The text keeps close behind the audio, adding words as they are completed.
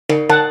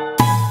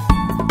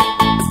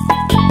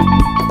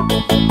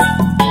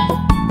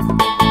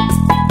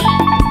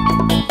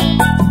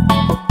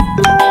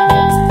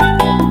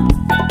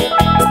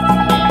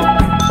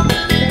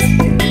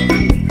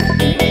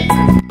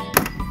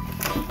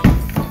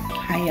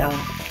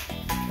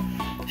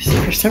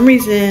For some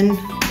reason,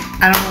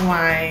 I don't know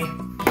why,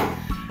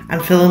 I'm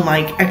feeling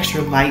like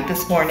extra light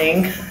this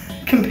morning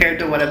compared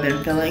to what I've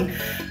been feeling.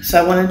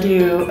 So I want to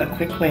do a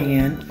quick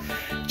weigh-in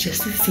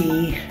just to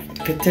see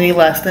if it's any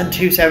less than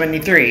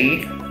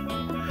 273.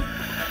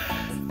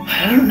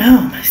 I don't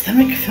know, my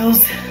stomach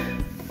feels,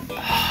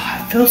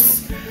 it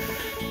feels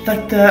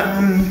like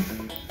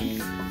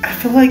I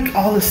feel like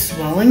all the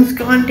swelling's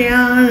gone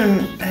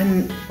down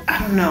and I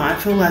don't know, I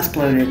feel less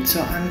bloated,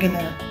 so I'm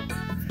gonna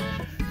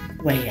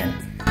weigh in.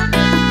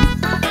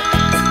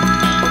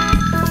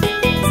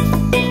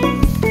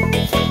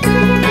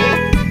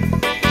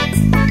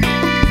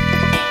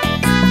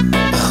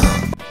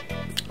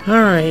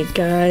 Alright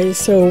guys,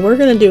 so we're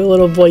gonna do a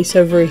little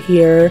voiceover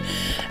here.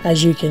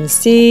 As you can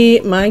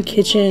see, my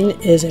kitchen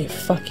is a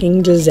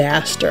fucking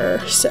disaster.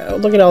 So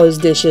look at all those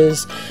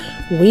dishes.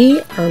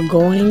 We are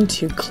going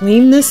to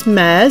clean this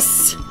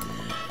mess.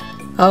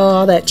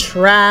 All that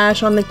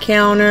trash on the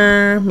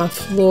counter. My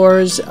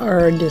floors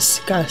are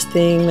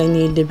disgusting. They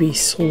need to be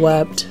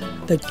swept.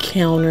 The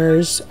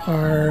counters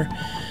are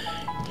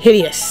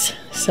hideous.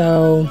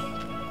 So,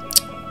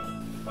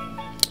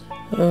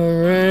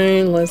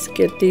 alright, let's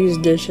get these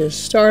dishes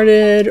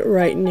started.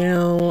 Right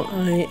now,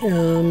 I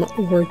am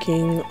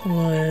working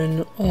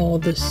on all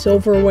the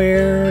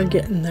silverware,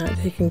 getting that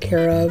taken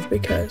care of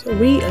because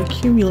we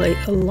accumulate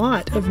a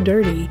lot of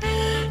dirty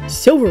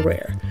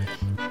silverware.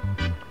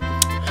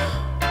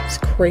 It's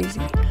crazy.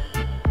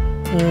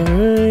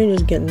 Alright,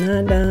 just getting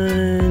that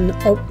done.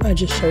 Oh, I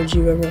just showed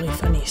you a really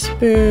funny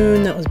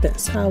spoon that was bent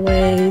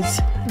sideways.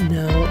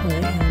 Now I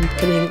am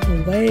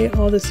putting away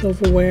all the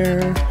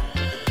silverware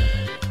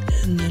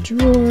in the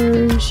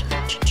drawers.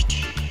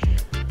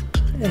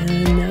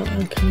 And now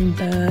I'm coming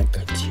back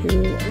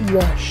to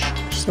wash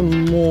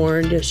some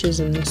more dishes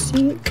in the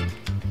sink.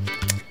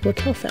 Look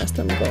how fast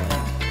I'm going.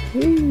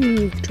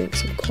 Ooh, drink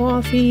some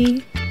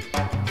coffee.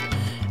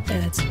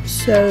 Add some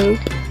soap.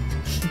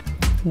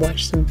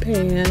 Wash some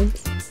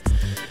pans.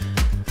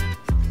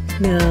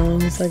 Now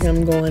it's like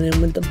I'm going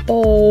in with the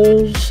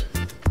bowls.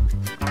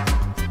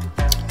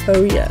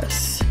 Oh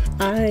yes,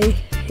 I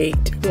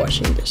hate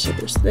washing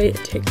dishes. They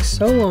take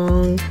so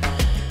long.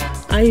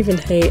 I even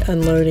hate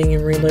unloading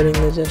and reloading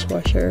the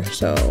dishwasher.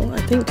 So I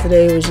think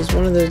today was just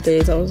one of those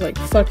days I was like,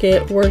 fuck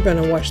it, we're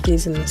gonna wash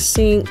these in the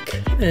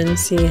sink and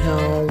see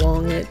how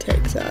long it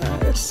takes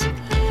us.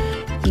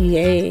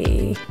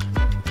 Yay.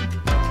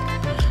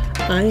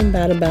 I am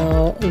bad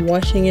about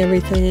washing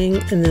everything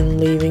and then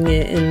leaving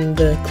it in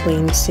the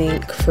clean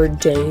sink for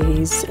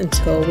days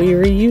until we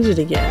reuse it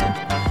again.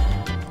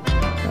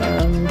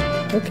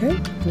 Okay,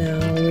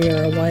 now we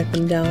are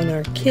wiping down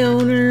our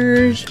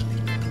counters.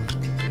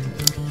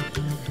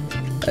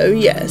 Oh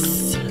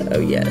yes,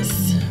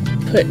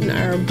 putting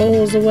our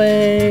bowls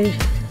away.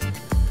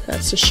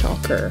 That's a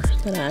shocker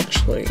that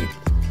actually,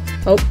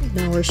 oh,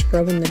 now we're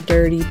scrubbing the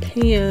dirty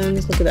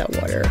pans. Look at that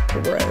water,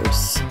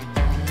 gross.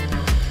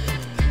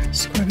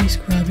 Scrubby,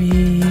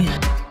 scrubby.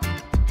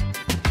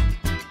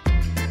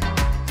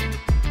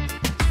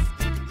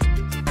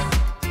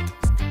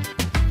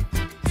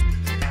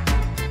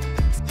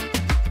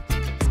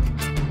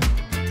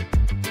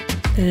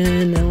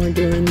 And now we're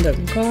doing the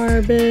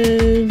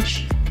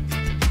garbage.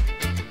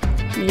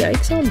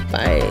 Yikes on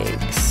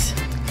bikes.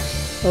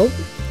 Oh,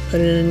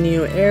 put in a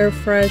new air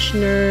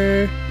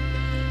freshener.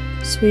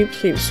 Sweep,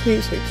 sweep,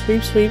 sweep, sweep,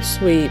 sweep, sweep,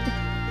 sweep.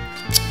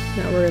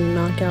 Now we're gonna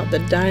knock out the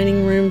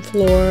dining room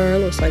floor.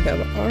 Looks like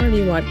I've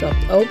already wiped off.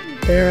 Oh,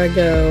 there I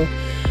go.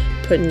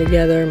 Putting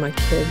together my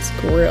kids'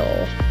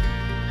 grill.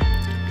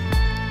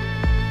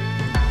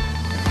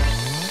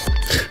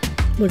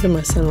 Look at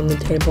my son on the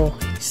table.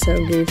 He's so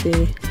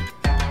goofy.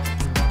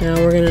 Now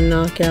we're gonna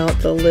knock out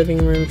the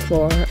living room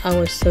floor. I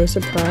was so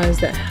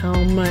surprised at how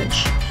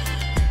much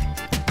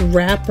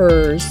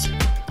wrappers,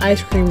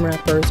 ice cream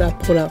wrappers, I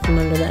pulled out from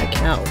under that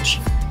couch.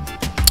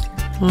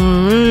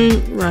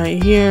 Alright,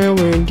 right here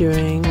we're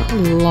doing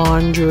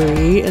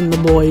laundry in the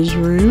boys'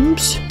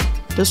 rooms.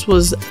 This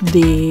was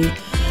the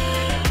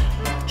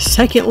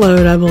second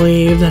load, I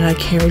believe, that I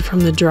carried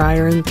from the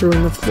dryer and threw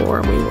on the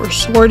floor. We were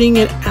sorting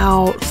it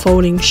out,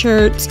 folding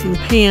shirts and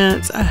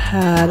pants. I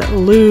had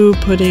Lou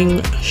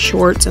putting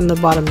shorts in the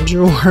bottom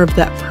drawer of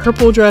that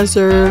purple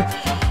dresser.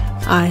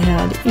 I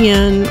had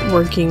Ian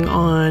working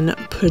on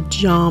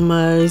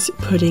pajamas,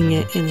 putting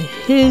it in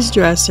his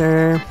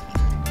dresser.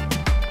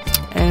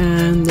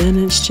 And then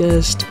it's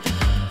just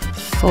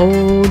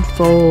fold,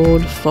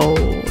 fold,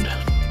 fold.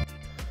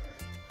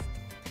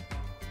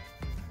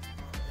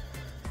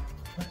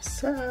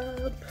 What's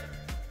up?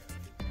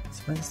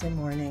 It's Wednesday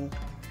morning.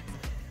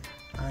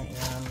 I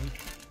am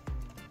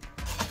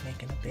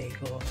making a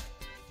bagel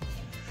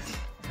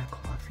and a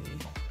coffee.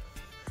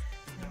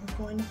 And we're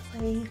going to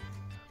play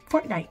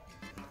Fortnite.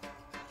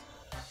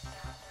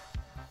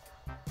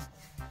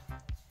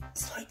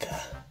 It's like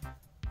a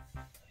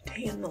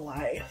day in the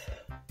life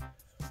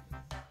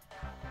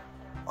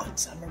on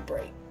summer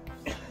break.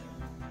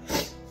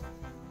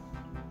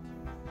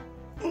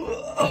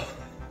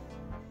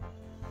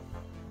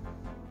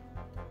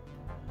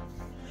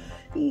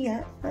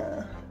 Yeah.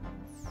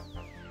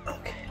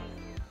 Okay.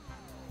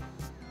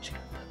 Just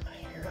gonna put my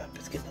hair up.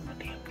 It's getting on my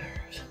damn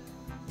nerves.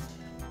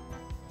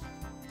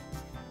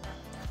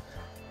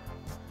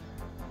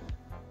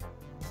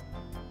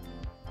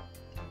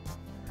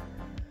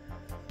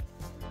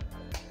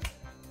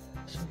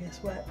 So guess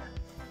what?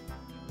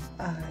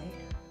 I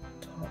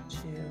talked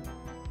to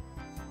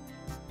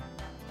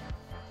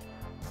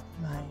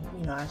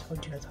I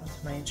told you I talked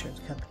to my insurance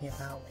company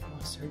about weight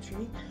loss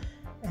surgery,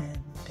 and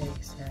they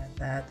said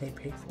that they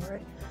paid for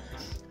it.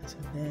 So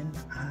then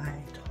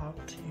I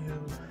talked to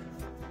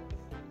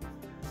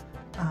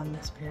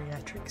this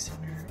bariatric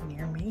center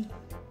near me.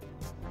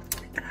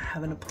 I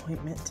have an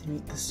appointment to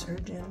meet the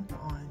surgeon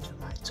on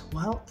July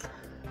 12th.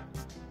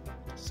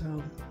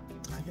 So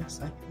I guess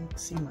I can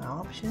see my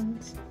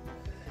options.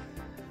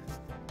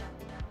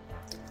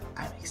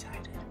 I'm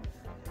excited.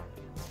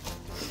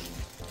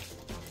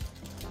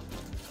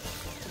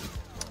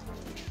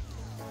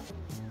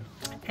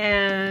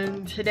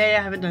 And today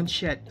I haven't done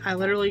shit. I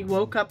literally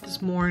woke up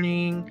this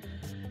morning,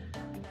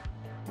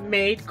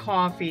 made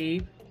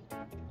coffee,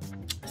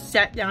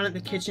 sat down at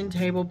the kitchen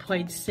table,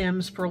 played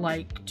Sims for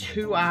like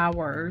 2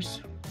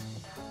 hours,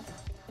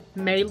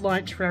 made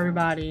lunch for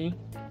everybody,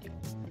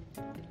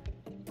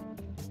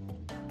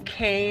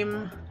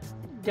 came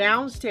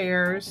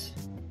downstairs,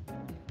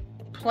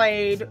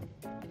 played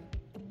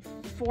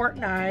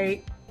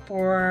Fortnite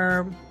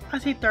for,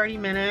 I'd say 30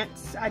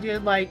 minutes. I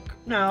did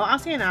I'll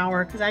say an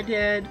hour, because I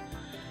did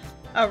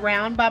a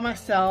round by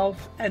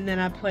myself and then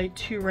I played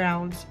 2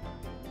 rounds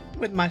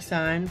with my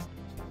son.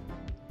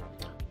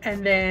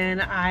 And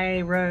then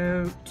I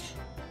wrote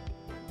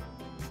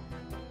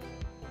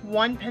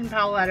 1 pen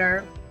pal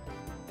letter,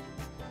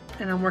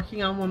 and I'm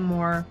working on 1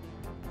 more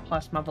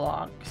plus my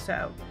vlog.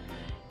 So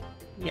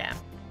yeah,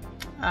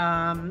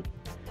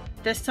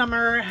 this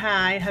summer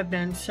I have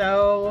been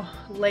so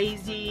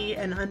lazy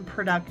and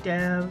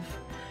unproductive,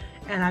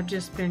 and I've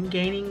just been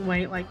gaining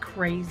weight like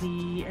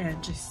crazy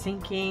and just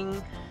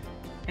sinking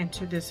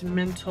into this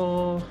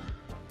mental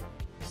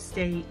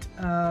state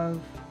of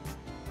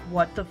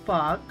what the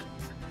fuck.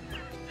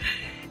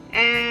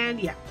 And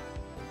yeah,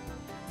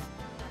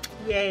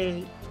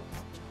 yay.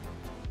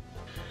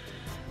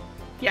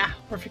 Yeah,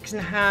 we're fixing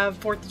to have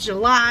 4th of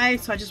July,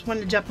 so I just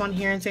wanted to jump on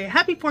here and say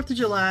happy 4th of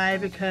July,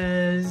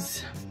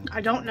 because I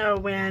don't know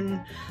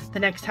when the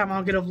next time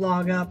I'll get a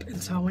vlog up,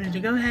 and so I wanted to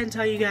go ahead and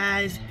tell you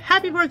guys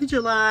happy 4th of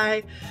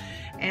July,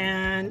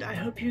 and I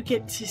hope you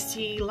get to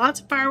see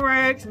lots of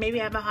fireworks, maybe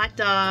have a hot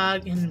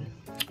dog, and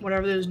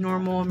whatever those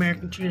normal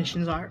American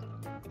traditions are.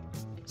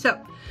 So,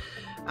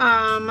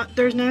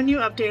 there's no new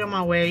update on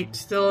my weight,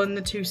 still in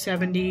the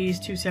 270s,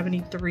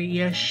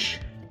 273-ish.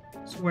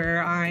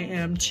 Where I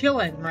am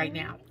chilling right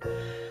now.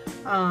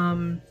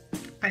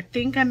 I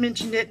think I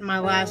mentioned it in my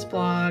last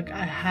vlog.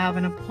 I have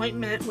an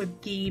appointment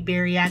with the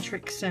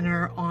bariatric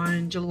center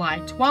on July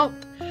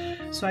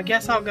 12th. So I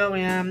guess I'll go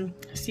in,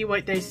 see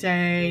what they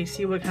say,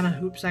 see what kind of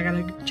hoops I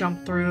gotta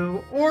jump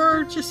through,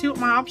 or just see what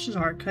my options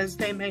are, because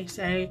they may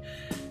say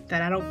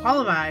that I don't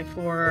qualify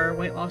for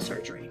weight loss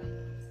surgery.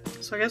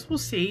 So I guess we'll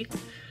see.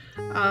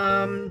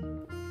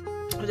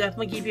 I'll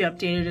definitely keep you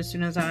updated as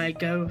soon as I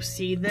go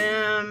see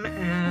them,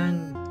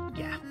 and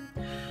yeah.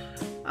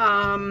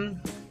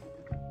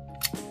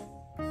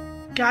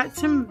 Got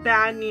some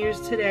bad news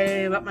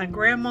today about my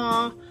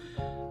grandma.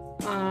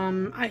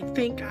 I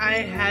think I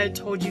had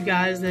told you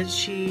guys that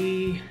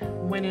she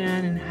went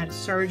in and had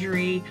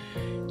surgery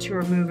to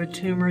remove a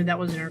tumor that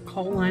was in her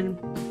colon.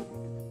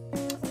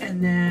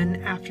 And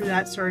then after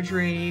that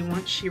surgery,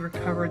 once she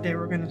recovered, they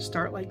were going to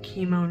start like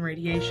chemo and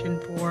radiation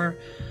for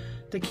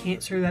the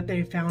cancer that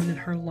they found in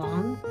her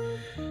lung.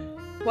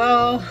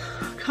 Well,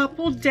 a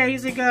couple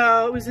days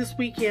ago, it was this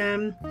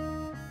weekend,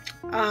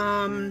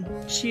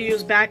 she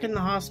was back in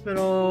the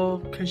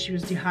hospital because she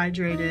was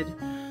dehydrated,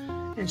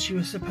 and she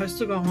was supposed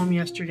to go home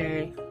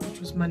yesterday, which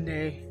was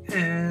Monday,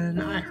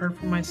 and I heard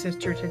from my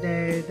sister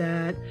today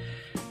that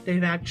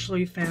they've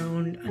actually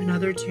found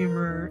another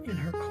tumor in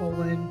her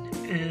colon,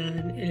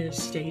 and it is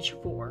stage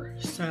 4.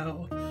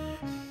 So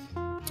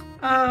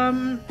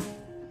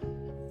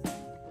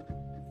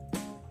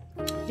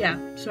yeah,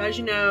 so as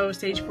you know,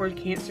 stage 4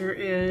 cancer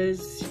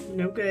is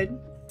no good.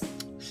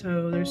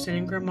 So they're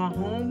sending grandma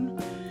home,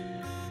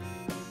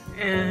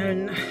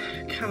 and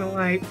kind of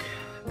like,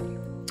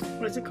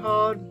 what is it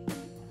called?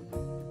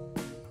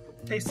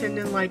 They send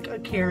in like a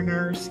care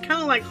nurse,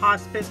 kind of like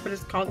hospice, but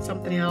it's called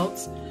something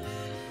else.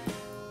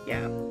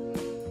 Yeah.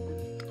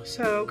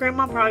 So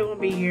grandma probably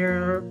won't be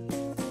here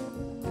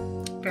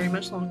very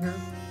much longer.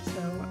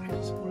 So I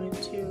just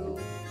wanted to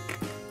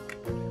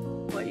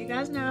let you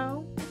guys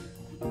know,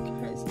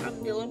 because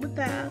I'm dealing with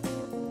that.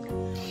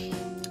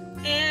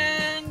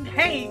 And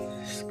hey,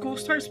 school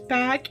starts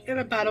back in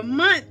about a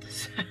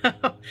month,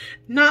 so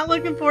not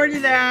looking forward to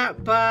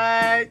that,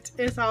 but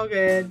it's all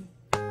good.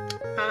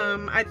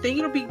 I think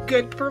it'll be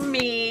good for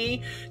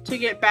me to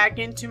get back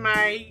into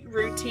my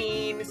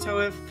routine. So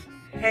if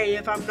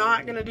I'm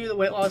not gonna do the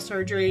weight loss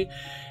surgery,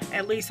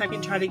 at least I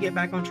can try to get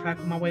back on track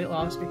with my weight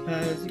loss,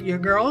 because your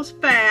girl's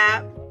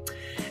fat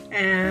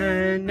and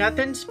and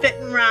nothing's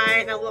fitting right,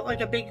 and I look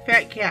like a big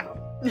fat cow.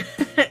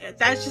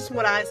 That's just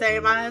what I say.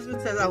 My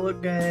husband says I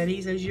look good.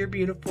 He says you're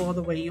beautiful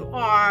the way you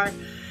are.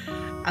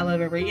 I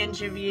love every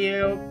inch of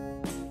you.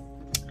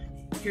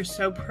 You're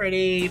so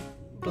pretty,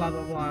 blah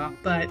blah blah.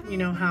 But you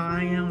know how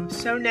I am. I'm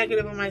so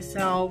negative on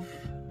myself.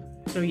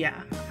 So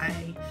yeah,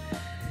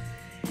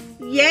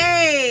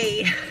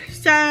 yay!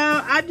 So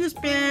I've just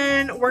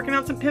been working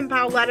on some pen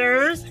pal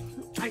letters.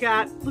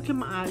 Look at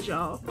my eyes,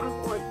 y'all.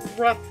 I'm like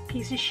a rough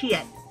piece of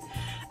shit.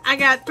 I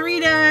got 3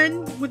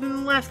 done within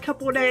the last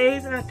couple of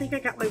days, and I think I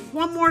got like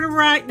 1 more to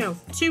write. No,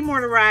 2 more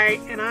to write,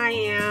 and I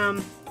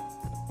am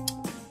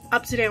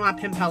up to date on my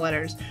pen pal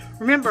letters.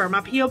 Remember,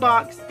 my P.O.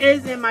 box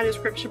is in my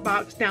description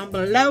box down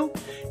below.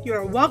 You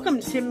are welcome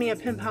to send me a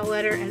pen pal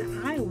letter,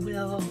 and I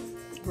will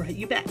write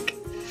you back.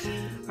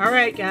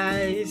 Alright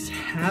guys,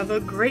 have a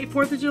great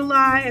 4th of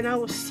July, and I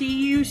will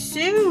see you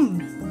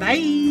soon.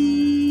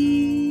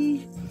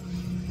 Bye!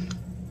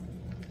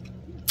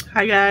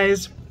 Hi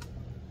guys,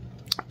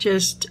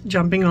 just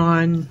jumping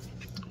on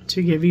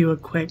to give you a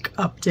quick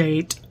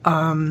update.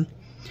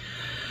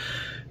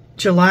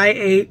 July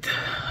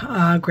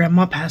 8th,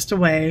 Grandma passed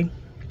away,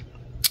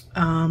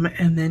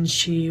 and then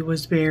she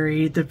was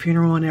buried. The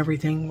funeral and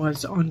everything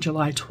was on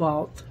July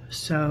 12th.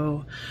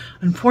 So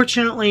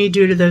unfortunately,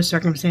 due to those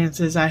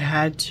circumstances, I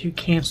had to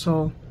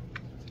cancel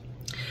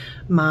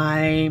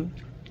my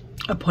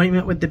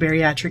appointment with the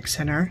bariatric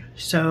center.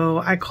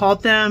 So I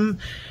called them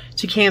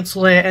to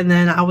cancel it, and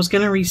then I was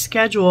going to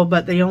reschedule,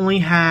 but they only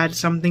had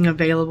something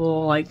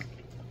available like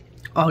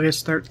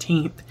August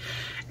 13th.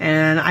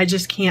 And I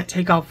just can't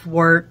take off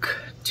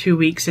work 2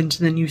 weeks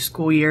into the new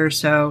school year,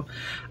 so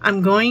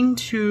I'm going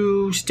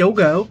to still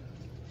go.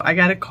 I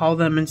got to call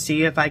them and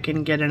see if I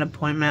can get an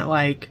appointment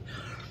like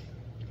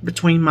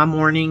between my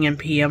morning and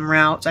PM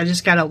routes. I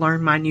just got to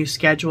learn my new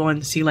schedule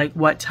and see like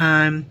what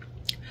time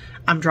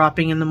I'm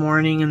dropping in the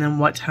morning and then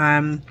what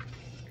time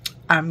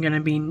I'm going to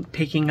be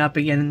picking up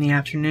again in the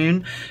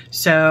afternoon.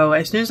 So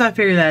as soon as I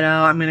figure that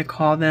out, I'm going to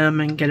call them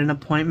and get an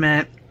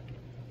appointment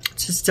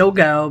to still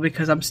go,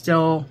 because I'm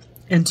still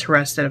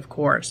interested, of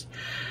course.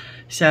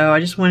 So I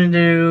just wanted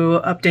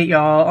to update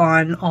y'all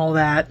on all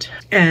that,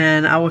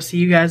 and I will see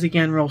you guys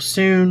again real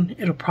soon.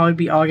 It'll probably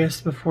be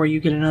August before you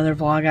get another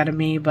vlog out of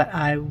me, but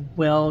I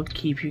will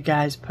keep you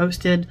guys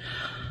posted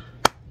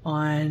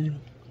on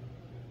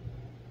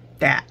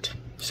that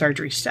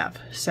surgery stuff.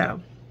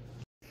 So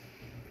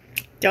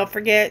don't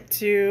forget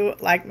to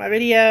like my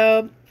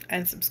video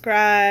and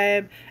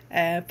subscribe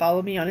and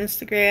follow me on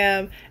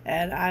Instagram,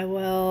 and I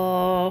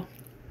will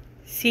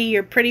see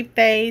your pretty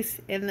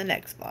face in the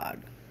next vlog.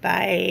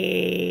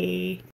 Bye.